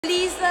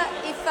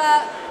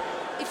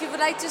if you would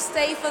like to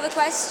stay for the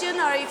question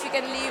or if you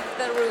can leave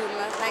the room.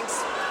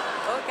 Thanks.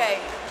 Okay.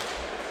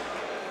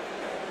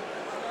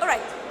 All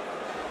right.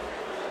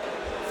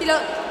 Philo,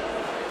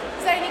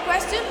 is there any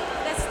question?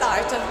 Let's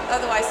start.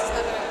 Otherwise, it's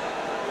not gonna...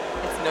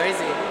 It's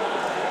noisy.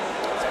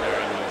 It's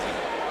very noisy.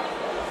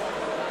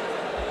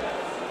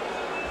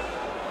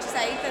 Ci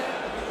sei?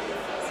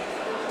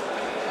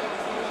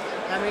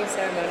 How many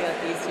ceremonial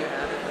keys do you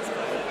have at this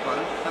point?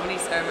 Pardon? How many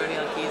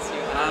ceremonial keys do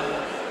you have?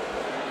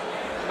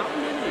 Not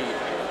many.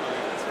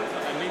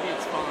 Maybe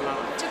it's fallen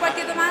out. C'è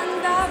qualche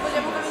domanda?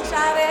 Vogliamo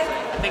cominciare?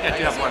 I think I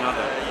do have one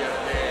other.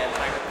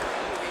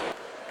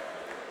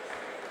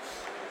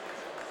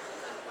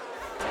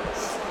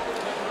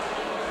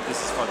 This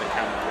is for the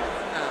camera.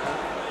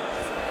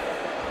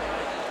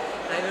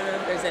 I don't know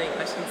if there's any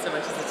questions so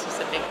much as it's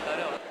just a big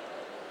photo.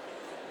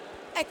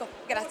 Ecco,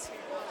 grazie.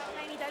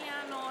 In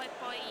italiano e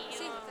poi io...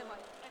 Sì, se vuoi.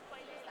 E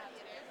poi lei...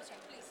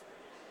 Please.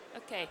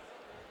 Ok.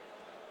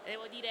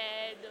 Devo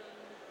dire...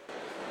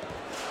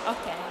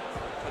 Ok.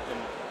 Put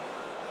them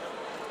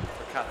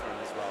for Catherine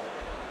as well.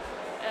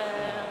 Uh,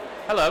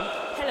 Hello.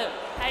 hello.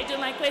 I do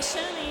my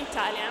question in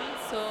Italian,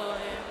 so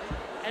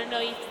I don't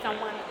know if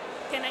someone...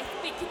 Can I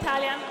speak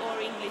Italian or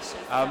English?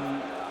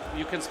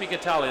 You can speak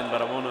Italian,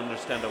 but I won't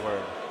understand a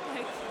word.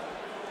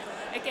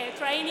 Okay,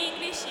 try in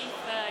English if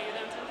you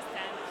don't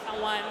understand.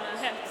 Someone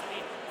helps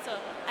me. So,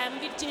 I'm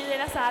Virginia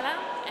della Sala,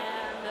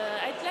 and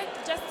I'd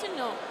like just to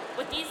know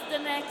what is the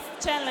next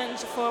challenge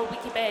for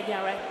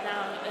Wikipedia right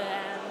now,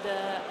 and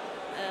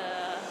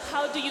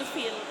how do you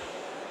feel?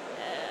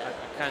 I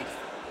can't. The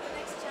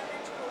next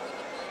challenge for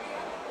Wikipedia,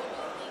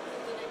 what do you think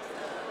is the next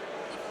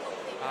difficult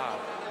thing?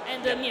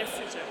 And the near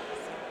future.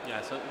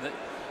 Yeah, so the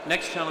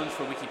next challenge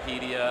for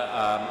Wikipedia,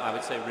 I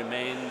would say,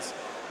 remains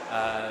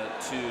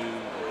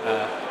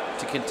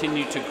to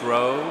continue to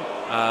grow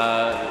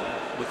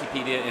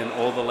Wikipedia in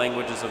all the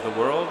languages of the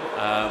world.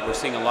 We're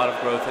seeing a lot of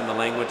growth in the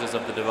languages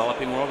of the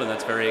developing world, and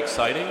that's very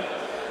exciting.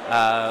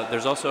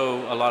 There's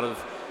also a lot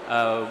of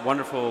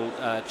wonderful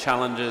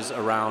challenges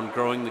around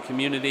growing the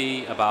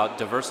community, about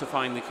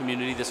diversifying the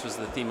community. This was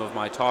the theme of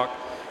my talk,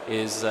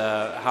 is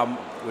how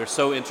we're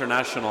so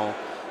international,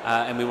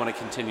 and we want to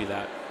continue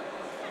that.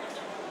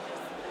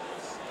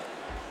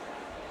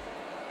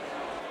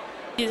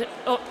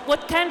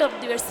 What kind of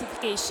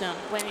diversification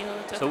when you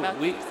talk about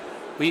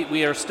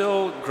we are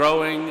still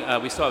growing.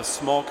 We still have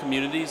small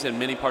communities in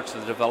many parts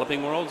of the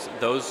developing world.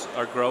 Those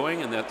are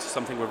growing, and that's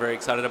something we're very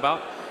excited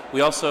about.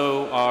 We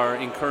also are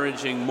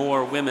encouraging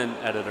more women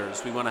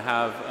editors. We want to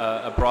have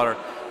a broader...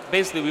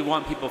 Basically, we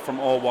want people from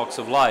all walks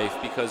of life,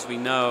 because we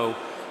know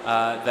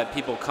that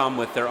people come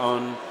with their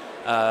own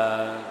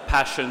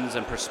passions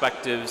and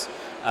perspectives,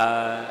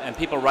 and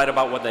people write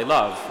about what they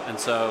love, and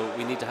so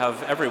we need to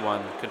have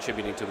everyone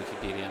contributing to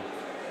Wikipedia.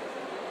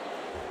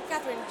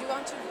 Catherine, do you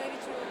want to maybe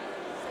to say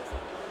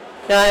something?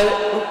 No,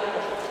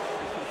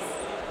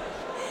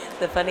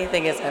 the funny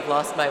thing is I've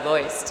lost my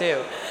voice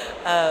too.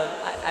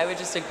 I would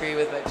just agree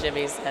with what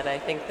Jimmy said. I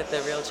think that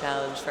the real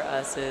challenge for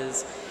us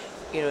is,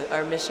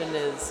 our mission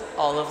is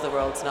all of the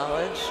world's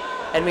knowledge,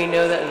 and we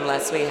know that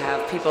unless we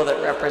have people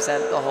that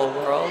represent the whole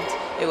world,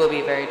 it will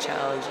be very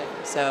challenging.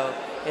 So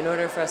in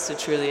order for us to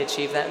truly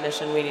achieve that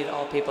mission, we need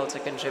all people to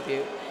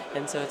contribute.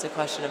 And so it's a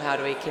question of how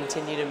do we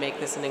continue to make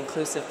this an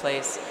inclusive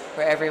place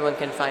where everyone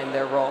can find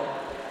their role.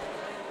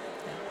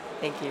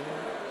 Thank you.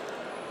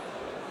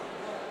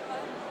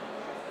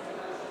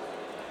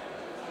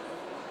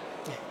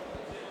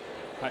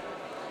 Hi.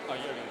 Oh,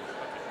 you're in.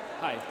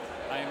 Okay. Hi.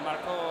 I'm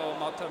Marco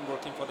Motta. I'm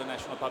working for the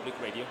National Public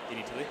Radio in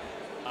Italy.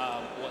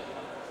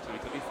 To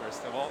Italy,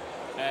 first of all.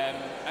 I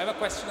have a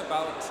question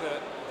about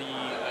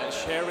the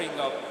sharing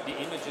of the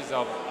images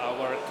of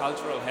our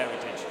cultural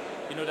heritage.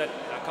 You know that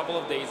a couple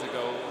of days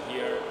ago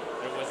here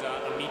there was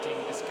a meeting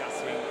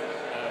discussing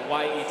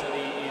why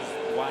Italy is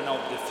one of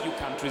the few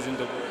countries in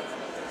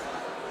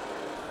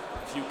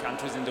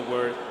the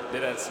world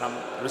that has some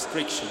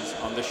restrictions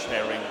on the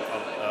sharing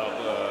of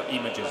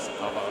images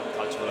of our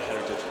cultural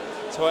heritage.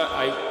 So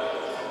I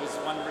was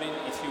wondering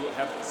if you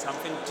have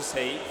something to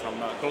say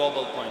from a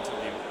global point of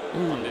view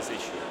on this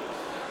issue.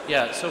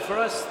 Yeah, so for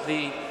us,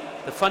 the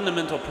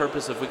fundamental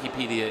purpose of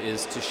Wikipedia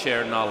is to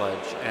share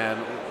knowledge,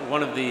 and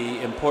one of the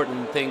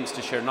important things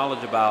to share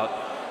knowledge about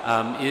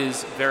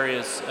is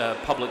various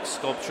public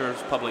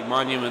sculptures, public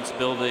monuments,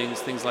 buildings,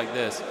 things like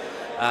this.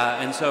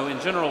 And so in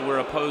general, we're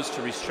opposed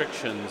to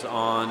restrictions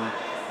on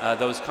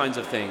those kinds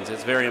of things.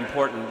 It's very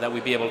important that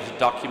we be able to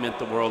document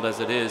the world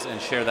as it is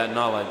and share that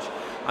knowledge.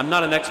 I'm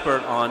not an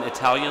expert on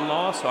Italian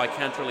law, so I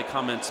can't really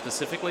comment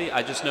specifically.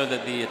 I just know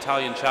that the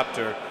Italian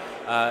chapter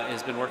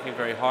has been working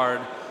very hard.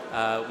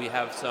 We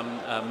have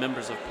some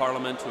members of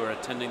parliament who are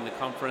attending the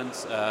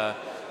conference,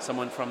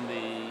 someone from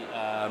the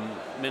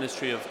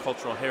Ministry of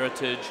Cultural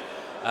Heritage,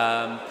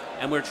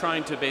 and we're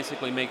trying to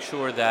basically make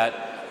sure that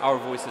our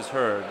voice is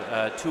heard.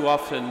 Too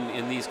often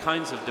in these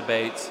kinds of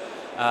debates,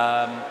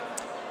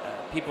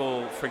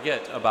 people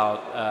forget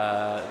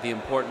about the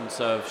importance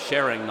of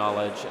sharing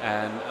knowledge,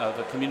 and of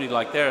a community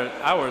like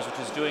ours, which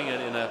is doing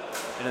it in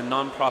a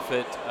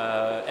non-profit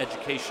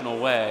educational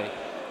way.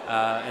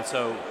 And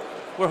so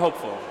we're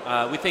hopeful.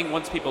 We think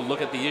once people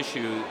look at the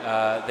issue,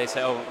 they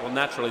say, oh, well,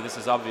 naturally, this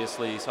is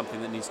obviously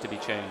something that needs to be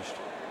changed.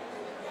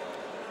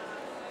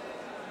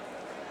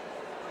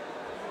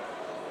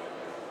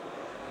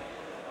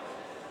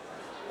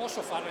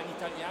 Posso farla in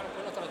italiano,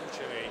 poi la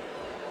traducerei.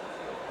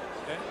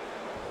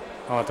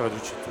 No, la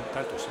traduci tu,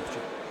 tanto è semplice.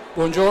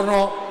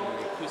 Buongiorno.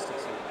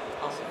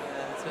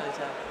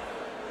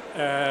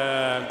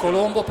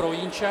 Colombo,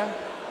 provincia.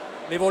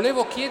 Le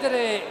volevo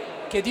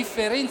chiedere che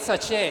differenza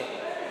c'è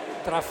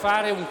tra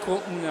fare un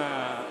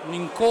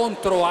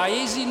incontro a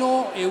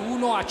Esino e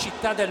uno a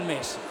Città del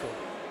Messico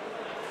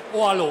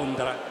o a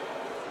Londra.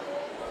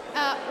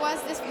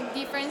 What's the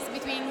difference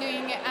between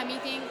doing a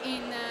meeting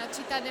in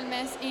Città del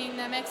in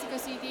Mexico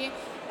City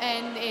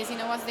and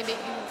Esino? What's the big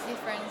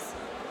difference?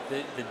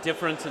 The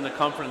difference in the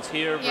conference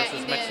here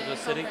versus Mexico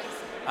City?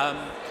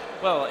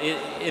 Well,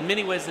 in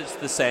many ways it's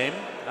the same.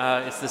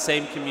 It's the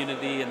same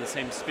community and the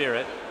same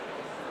spirit.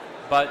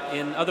 But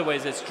in other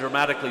ways it's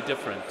dramatically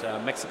different.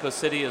 Mexico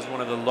City is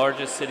one of the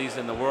largest cities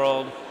in the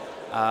world.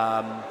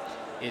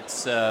 It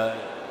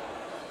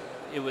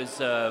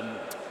was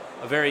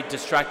a very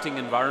distracting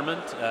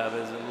environment.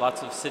 There's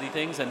lots of city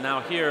things, and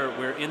now here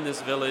we're in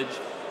this village.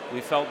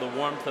 We felt the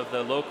warmth of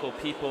the local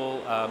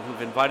people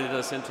who've invited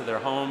us into their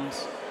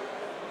homes.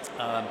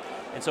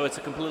 And so it's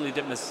a completely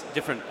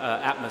different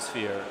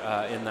atmosphere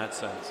in that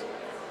sense.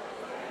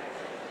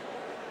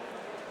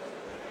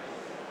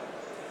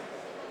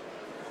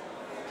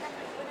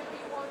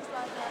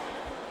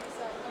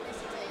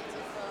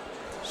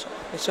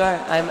 Sure,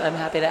 I'm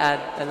happy to add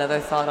another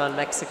thought on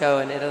Mexico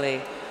and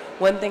Italy.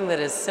 One thing that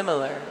is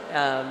similar,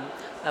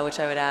 which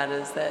I would add,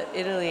 is that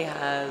Italy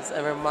has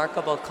a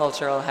remarkable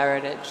cultural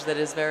heritage that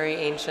is very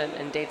ancient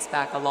and dates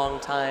back a long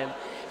time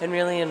and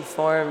really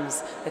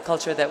informs the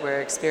culture that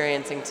we're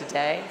experiencing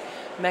today.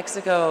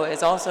 Mexico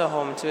is also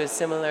home to a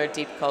similar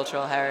deep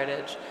cultural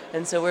heritage,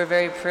 and so we're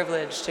very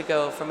privileged to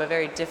go from a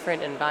very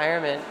different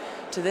environment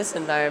to this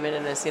environment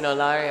in Esino,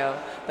 Lario,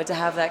 but to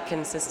have that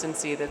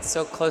consistency that's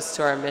so close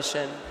to our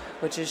mission,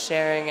 which is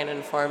sharing and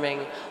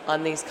informing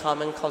on these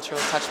common cultural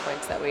touch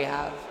points that we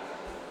have.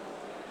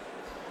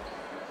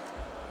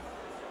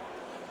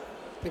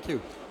 Thank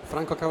you.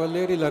 Franco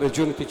Cavalleri, La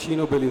Regione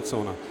Ticino,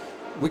 Bellinzona.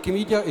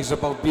 Wikimedia is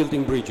about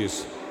building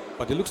bridges,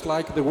 but it looks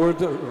like the world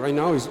right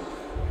now is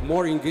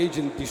more engaged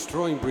in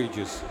destroying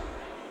bridges.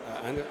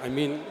 And I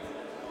mean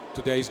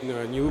today's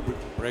new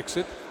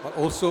Brexit, but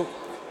also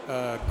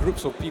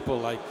groups of people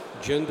like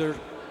gender,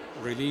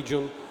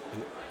 religion,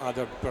 and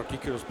other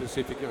particular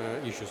specific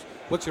issues.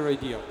 What's your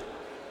idea?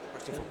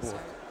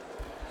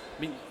 I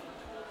mean,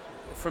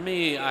 for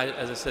me,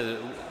 as I said,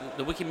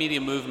 the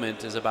Wikimedia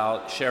movement is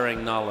about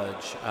sharing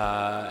knowledge,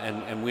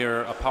 and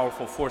we're a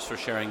powerful force for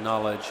sharing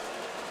knowledge.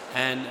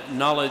 And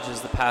knowledge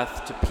is the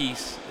path to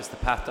peace, is the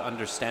path to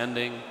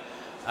understanding.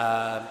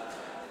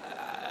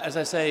 As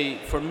I say,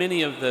 for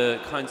many of the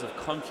kinds of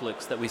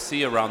conflicts that we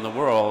see around the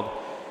world,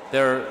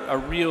 there are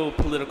real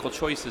political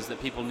choices that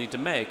people need to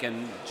make,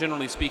 and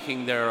generally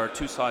speaking, there are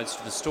two sides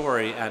to the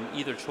story, and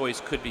either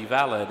choice could be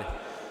valid.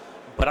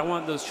 But I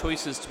want those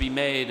choices to be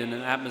made in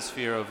an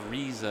atmosphere of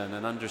reason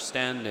and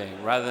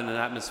understanding, rather than an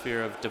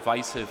atmosphere of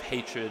divisive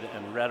hatred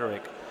and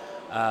rhetoric.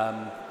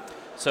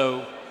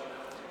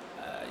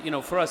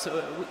 For us,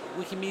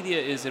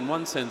 Wikimedia is in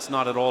one sense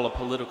not at all a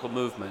political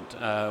movement.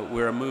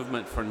 We're a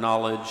movement for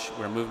knowledge,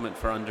 we're a movement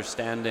for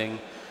understanding.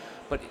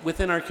 But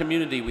within our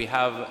community, we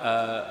have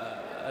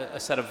a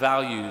set of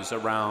values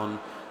around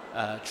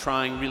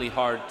trying really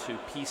hard to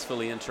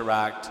peacefully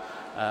interact.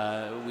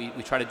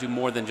 We try to do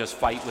more than just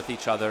fight with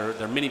each other.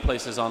 There are many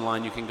places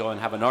online you can go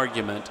and have an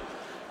argument.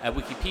 At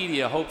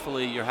Wikipedia,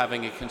 hopefully you're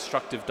having a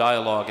constructive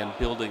dialogue and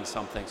building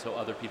something so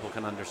other people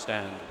can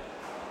understand.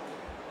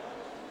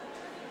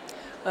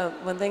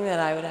 One thing that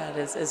I would add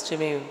is, as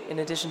Jimmy, in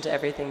addition to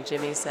everything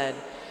Jimmy said,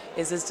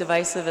 is as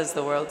divisive as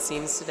the world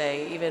seems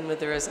today, even with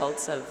the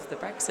results of the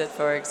Brexit,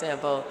 for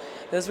example,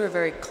 those were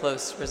very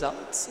close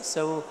results.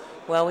 So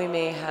while we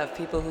may have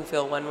people who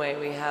feel one way,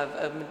 we have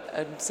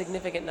a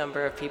significant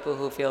number of people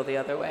who feel the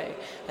other way.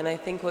 And I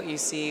think what you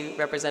see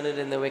represented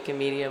in the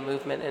Wikimedia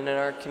movement and in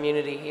our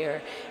community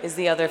here is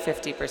the other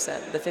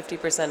 50%, the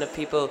 50% of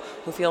people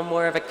who feel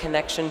more of a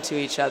connection to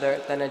each other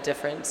than a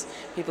difference,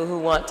 people who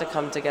want to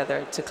come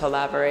together to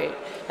collaborate.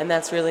 And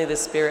that's really the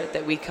spirit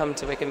that we come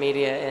to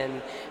Wikimedia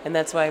in, and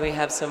that's why we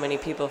have so many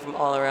people from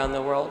all around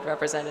the world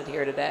represented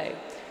here today.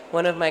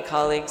 One of my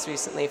colleagues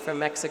recently from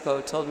Mexico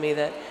told me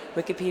that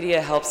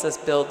Wikipedia helps us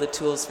build the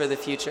tools for the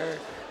future,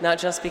 not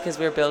just because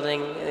we're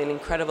building an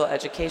incredible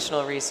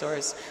educational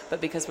resource,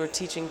 but because we're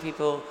teaching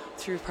people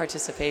through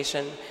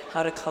participation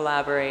how to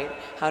collaborate,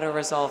 how to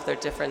resolve their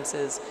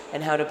differences,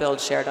 and how to build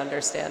shared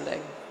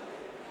understanding.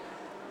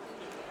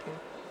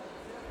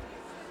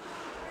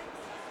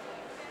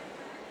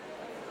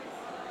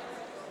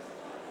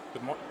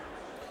 Good morning.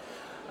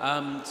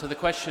 So the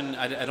question,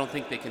 I don't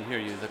think they can hear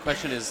you. The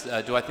question is,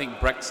 do I think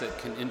Brexit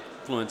can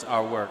influence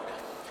our work?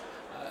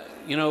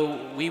 You know,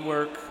 we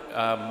work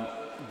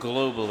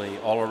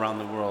globally all around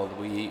the world.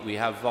 We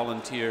have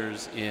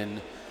volunteers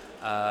in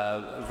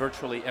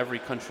virtually every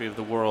country of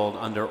the world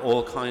under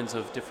all kinds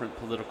of different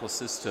political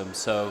systems.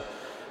 So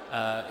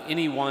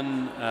any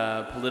one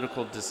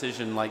political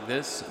decision like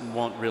this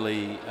won't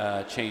really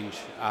change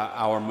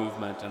our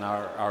movement and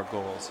our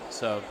goals.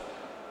 So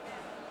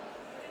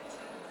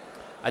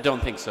I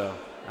don't think so.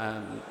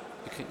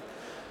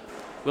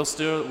 We'll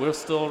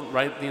still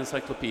write the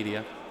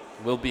encyclopedia.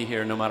 We'll be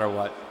here no matter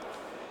what.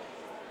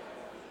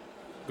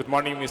 Good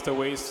morning, Mr.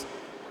 Weiss,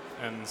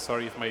 and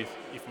sorry if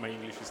my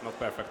English is not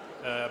perfect.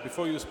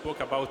 Before you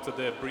spoke about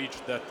the bridge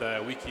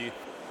that Wiki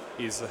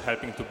is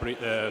helping to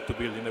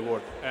build in the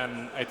world,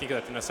 and I think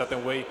that in a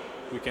certain way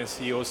we can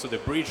see also the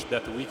bridge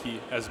that Wiki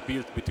has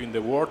built between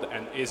the world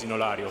and Esino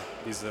Lario,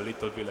 this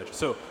little village.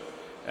 So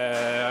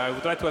I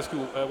would like to ask you,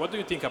 what do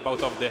you think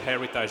about of the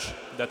heritage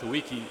that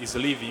Wiki is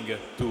leaving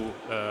to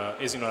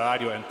Esino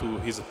Lario and to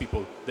his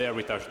people? The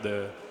heritage,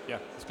 yeah,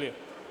 it's clear.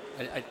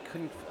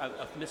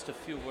 I've missed a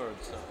few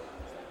words. So.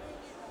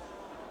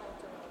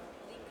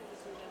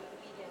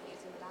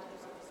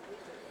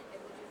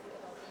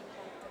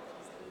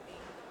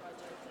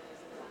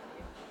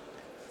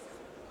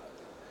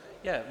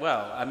 Yeah,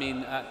 well, I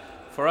mean,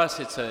 for us,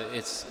 it's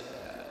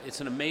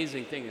an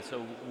amazing thing.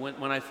 So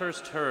when I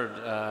first heard,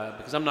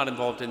 because I'm not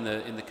involved in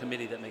the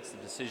committee that makes the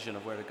decision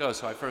of where to go,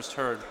 so I first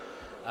heard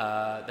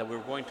that we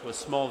were going to a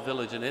small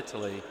village in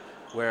Italy,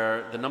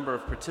 where the number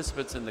of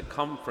participants in the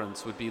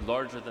conference would be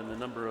larger than the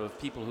number of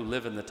people who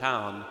live in the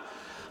town.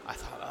 I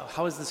thought, oh,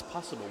 how is this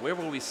possible? Where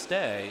will we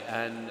stay?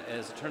 And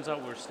as it turns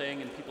out, we're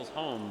staying in people's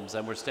homes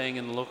and we're staying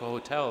in the local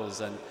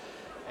hotels, and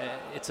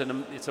it's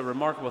a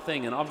remarkable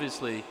thing. And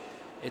obviously,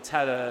 it's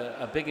had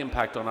a big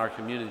impact on our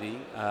community.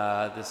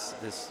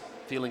 This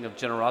feeling of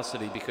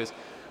generosity, because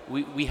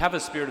we have a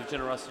spirit of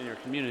generosity in our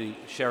community,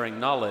 sharing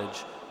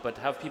knowledge, but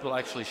to have people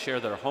actually share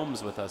their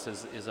homes with us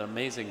is an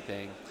amazing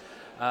thing.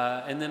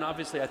 And then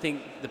obviously I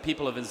think the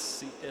people of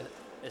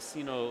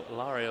Esino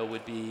Lario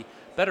would be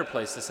better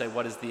placed to say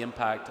what is the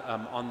impact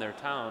on their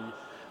town.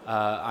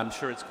 I'm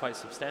sure it's quite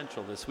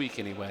substantial this week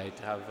anyway,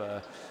 to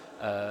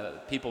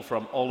have people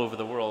from all over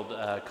the world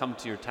come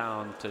to your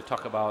town to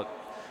talk about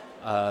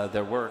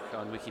their work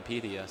on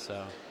Wikipedia,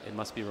 so it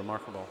must be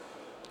remarkable.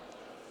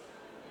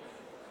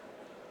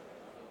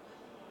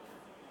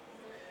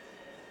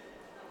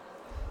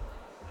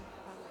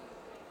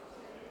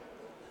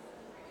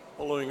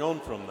 Following on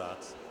from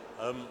that,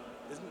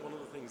 isn't one of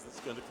the things that's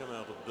going to come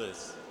out of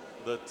this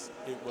that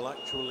it will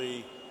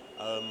actually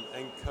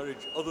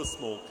encourage other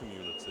small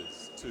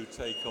communities to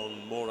take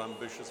on more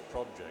ambitious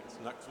projects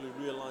and actually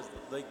realize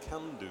that they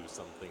can do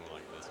something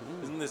like this?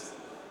 Isn't this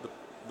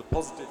the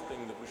positive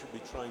thing that we should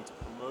be trying to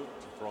promote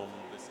from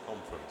this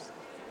conference?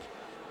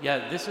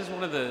 Yeah, this is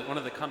one of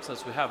the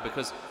concepts we have,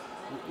 because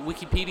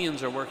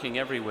Wikipedians are working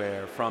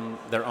everywhere from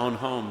their own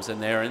homes,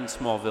 and they're in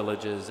small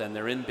villages, and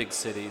they're in big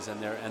cities,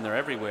 and they're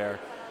everywhere.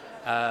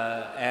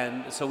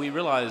 And so we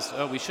realized,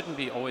 we shouldn't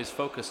be always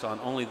focused on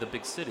only the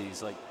big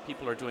cities. Like,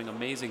 people are doing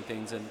amazing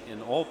things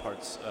in all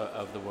parts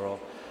of the world.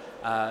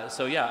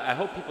 So yeah, I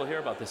hope people hear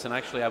about this. And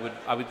actually, I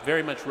would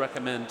very much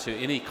recommend to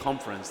any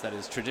conference that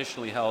is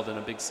traditionally held in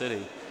a big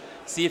city,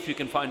 see if you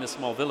can find a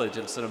small village.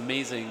 It's an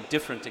amazing,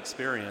 different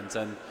experience.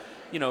 And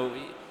you know,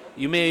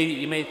 you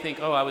may think,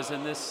 oh, I was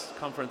in this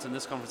conference,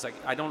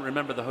 I don't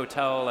remember the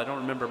hotel, I don't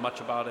remember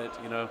much about it.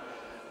 You know,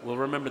 we'll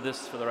remember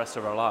this for the rest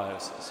of our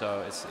lives.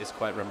 So it's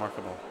quite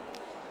remarkable.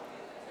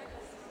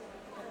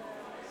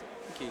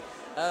 Thank you.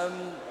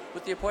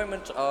 With the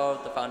appointment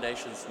of the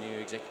Foundation's new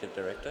Executive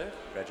Director,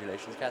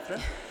 congratulations, Catherine.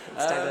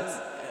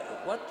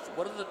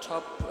 What are the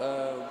top 2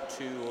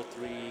 or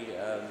 3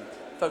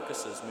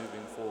 focuses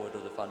moving forward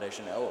of the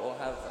Foundation? Or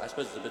have, I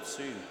suppose it's a bit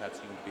soon,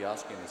 perhaps you would be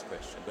asking this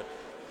question, but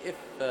if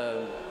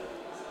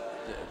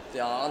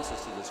there are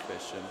answers to this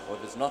question, or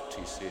if it's not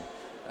too soon,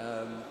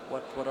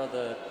 what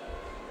are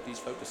these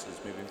focuses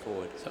moving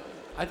forward? So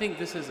I think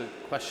this is a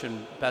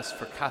question best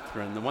for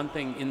Catherine. The one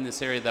thing in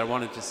this area that I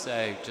wanted to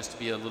say, just to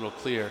be a little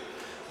clear,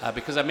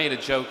 because I made a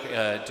joke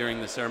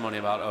during the ceremony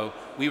about,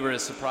 we were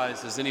as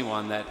surprised as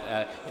anyone,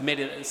 that it made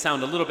it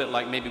sound a little bit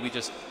like maybe we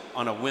just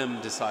on a whim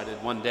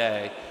decided one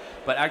day.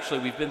 But actually,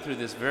 we've been through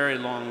this very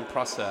long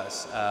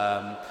process.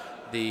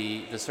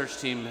 The search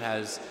team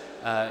has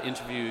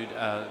interviewed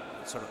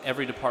sort of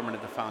every department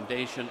at the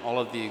Foundation, all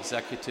of the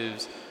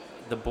executives,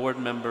 the board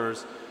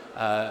members,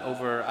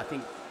 over, I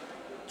think,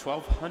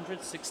 1,200,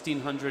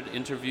 1,600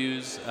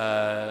 interviews,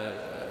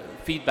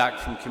 feedback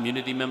from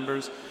community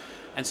members.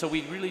 And so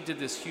we really did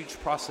this huge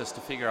process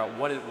to figure out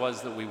what it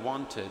was that we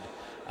wanted.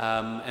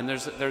 And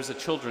there's a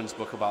children's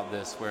book about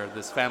this, where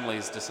this family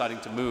is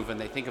deciding to move, and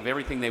they think of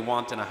everything they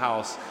want in a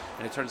house,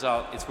 and it turns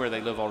out it's where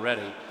they live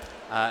already.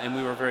 And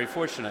we were very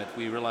fortunate.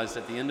 We realized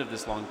at the end of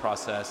this long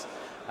process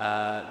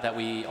that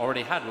we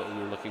already had what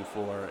we were looking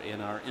for in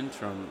our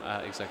interim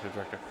executive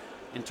director.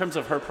 In terms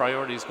of her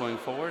priorities going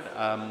forward,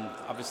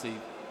 obviously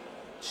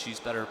she's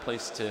better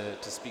placed to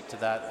speak to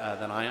that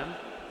than I am.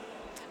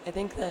 I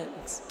think that,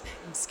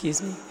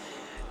 excuse me,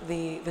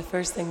 the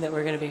first thing that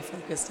we're going to be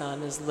focused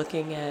on is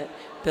looking at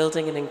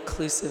building an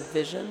inclusive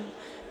vision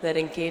that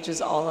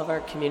engages all of our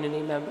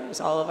community members,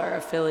 all of our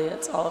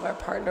affiliates, all of our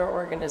partner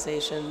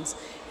organizations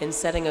in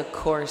setting a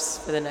course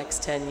for the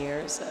next 10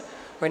 years.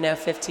 We're now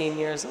 15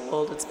 years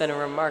old. It's been a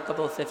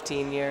remarkable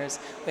 15 years.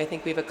 I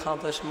think we've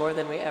accomplished more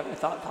than we ever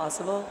thought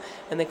possible.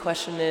 And the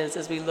question is,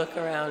 as we look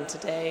around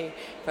today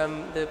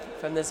from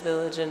this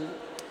village in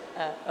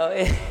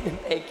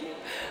thank you.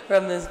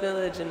 From this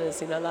village in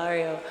Esino,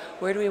 Lario,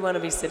 where do we want to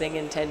be sitting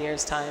in 10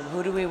 years' time?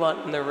 Who do we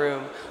want in the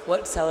room?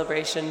 What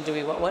celebration do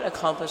we want? What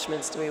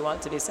accomplishments do we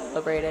want to be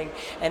celebrating?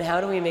 And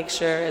how do we make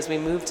sure, as we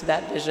move to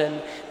that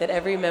vision, that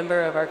every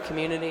member of our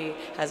community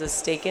has a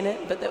stake in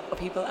it, but that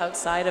people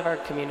outside of our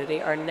community,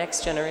 our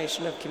next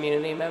generation of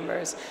community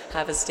members,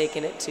 have a stake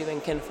in it too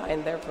and can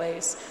find their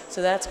place?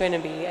 So that's going to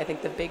be, I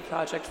think, the big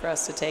project for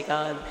us to take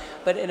on.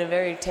 But in a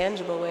very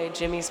tangible way,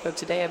 Jimmy spoke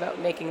today about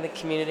making the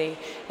community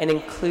an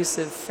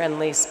inclusive,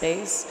 friendly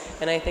space.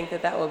 And I think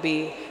that that will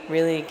be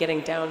really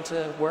getting down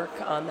to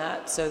work on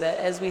that so that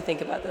as we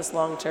think about this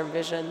long-term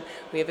vision,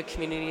 we have a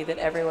community that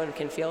everyone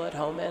can feel at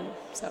home in.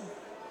 So,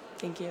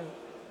 thank you. Is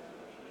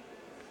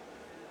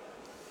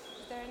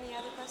there any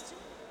other question?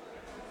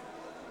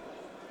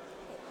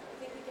 I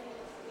think we can...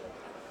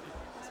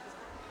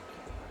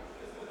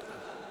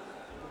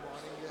 Good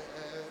morning.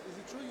 Is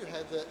it true you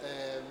had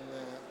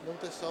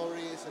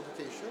Montessori's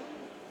education?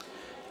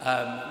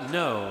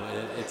 No,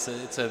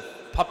 it's a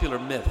popular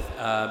myth.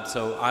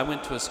 So I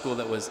went to a school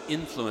that was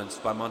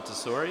influenced by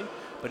Montessori,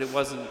 but it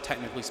wasn't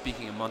technically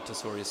speaking a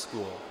Montessori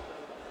school.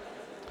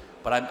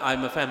 But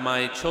I'm a fan.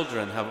 My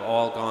children have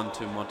all gone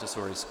to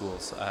Montessori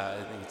schools. I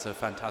think it's a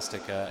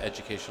fantastic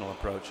educational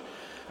approach,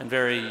 and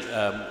very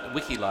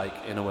wiki-like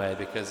in a way,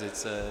 because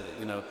it's there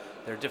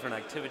are different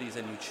activities,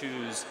 and you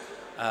choose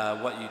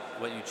what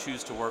you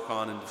choose to work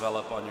on and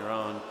develop on your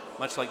own.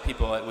 Much like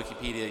people at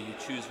Wikipedia, you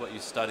choose what you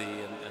study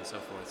and so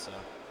forth. So,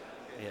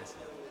 yes.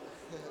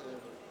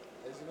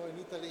 As you know, in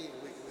Italy,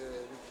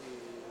 Wikipedia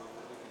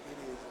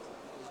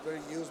is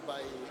very used by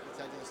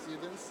Italian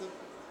students.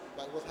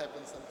 But what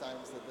happens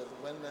sometimes that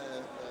when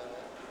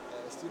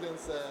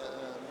students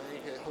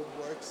make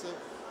homeworks,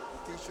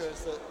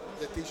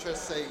 the teachers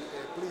say,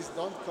 please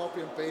don't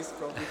copy and paste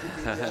from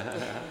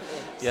Wikipedia.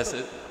 Yes. So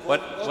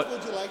what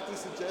would you like to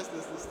suggest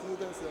as the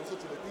students and also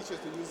to the teachers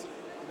to use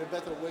in a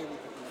better way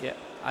Wikipedia? Yeah,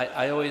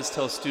 I always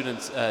tell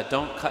students,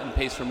 don't cut and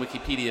paste from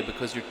Wikipedia,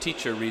 because your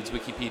teacher reads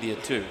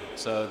Wikipedia too,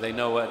 so they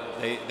know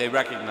they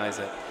recognize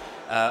it.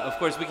 Of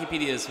course,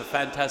 Wikipedia is a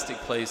fantastic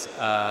place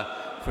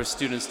for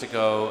students to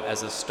go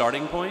as a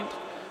starting point,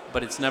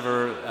 but it's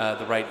never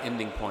the right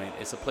ending point.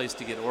 It's a place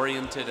to get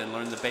oriented and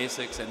learn the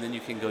basics, and then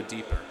you can go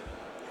deeper.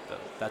 So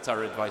that's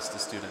our advice to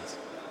students.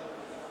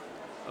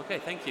 Okay,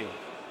 thank you.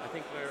 I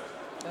think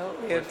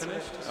we're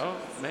finished. Oh,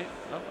 mate.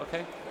 Oh,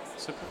 okay.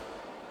 Super.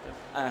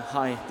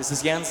 Hi, this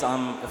is Jens.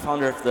 I'm the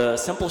founder of the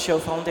Simple Show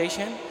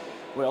Foundation.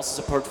 We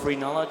also support free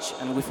knowledge,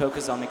 and we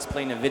focus on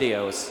explaining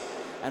videos.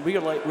 And we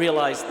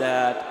realize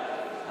that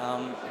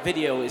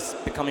video is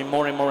becoming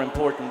more and more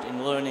important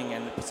in learning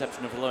and the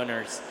perception of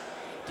learners.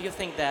 Do you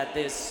think that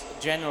this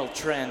general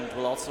trend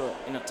will also,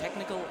 in a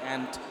technical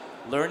and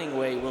learning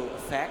way, will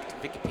affect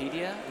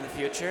Wikipedia in the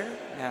future?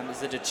 And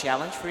is it a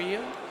challenge for you?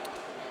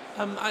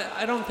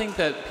 I don't think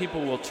that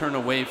people will turn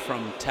away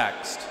from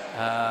text,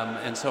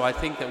 and so I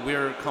think that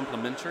we're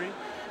complementary.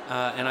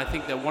 And I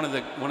think that one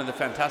of the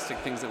fantastic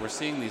things that we're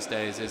seeing these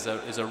days is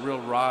a real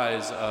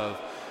rise of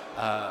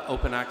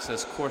open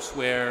access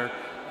courseware,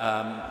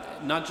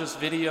 not just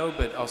video,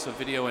 but also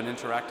video and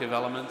interactive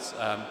elements.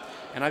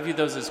 And I view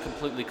those as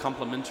completely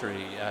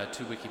complementary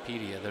to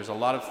Wikipedia. There's a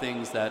lot of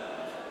things that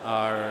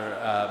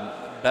are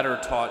better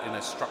taught in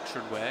a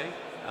structured way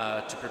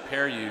to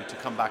prepare you to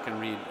come back and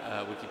read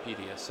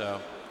Wikipedia. So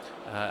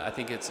I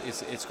think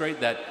it's great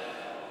that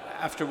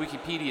after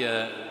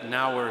Wikipedia,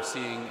 now we're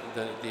seeing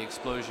the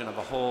explosion of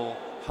a whole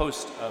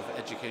host of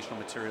educational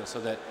material, so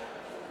that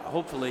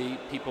hopefully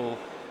people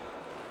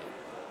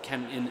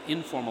can, in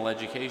informal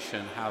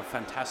education, have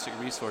fantastic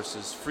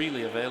resources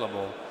freely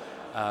available.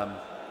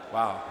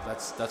 Wow,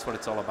 that's what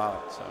it's all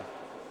about. So,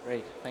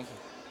 great, thank you.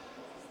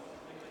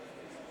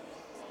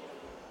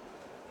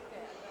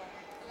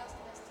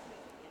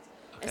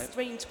 Okay. A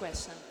strange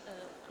question.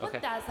 What Okay.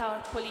 does our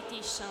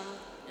politician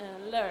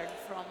learn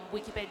from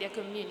Wikipedia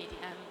community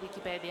and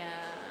Wikipedia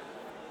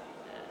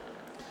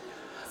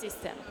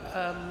system?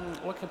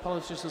 What can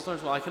politicians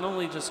learn? Well, I can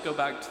only just go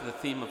back to the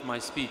theme of my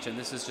speech, and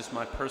this is just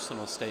my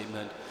personal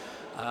statement.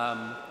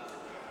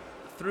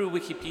 Through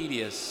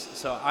Wikipedia,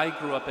 so I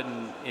grew up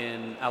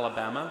in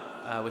Alabama,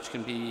 which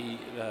can be,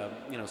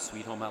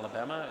 Sweet Home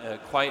Alabama,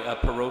 quite a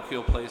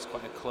parochial place,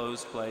 quite a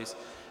closed place.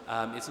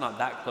 It's not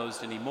that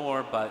closed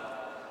anymore, but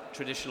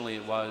traditionally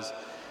it was.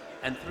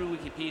 And through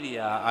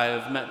Wikipedia, I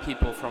have met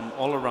people from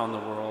all around the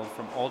world,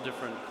 from all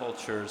different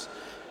cultures.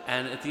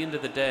 And at the end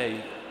of the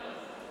day,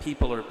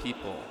 people are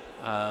people.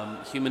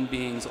 Human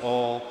beings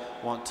all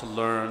want to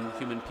learn.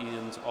 Human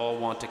beings all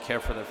want to care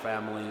for their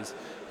families.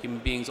 Human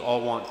beings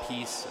all want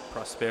peace,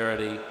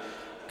 prosperity.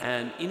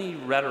 And any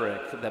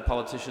rhetoric that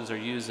politicians are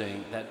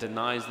using that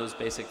denies those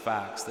basic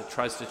facts, that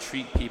tries to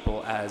treat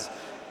people as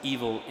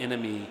evil,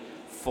 enemy,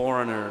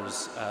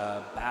 foreigners,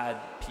 bad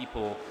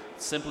people,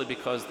 simply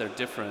because they're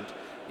different,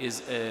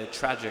 is a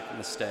tragic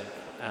mistake.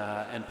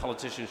 And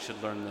politicians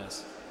should learn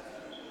this.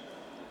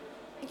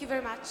 Thank you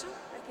very much.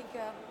 I think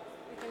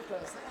we can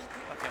close.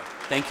 Okay.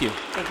 Thank you.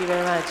 Thank you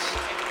very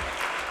much.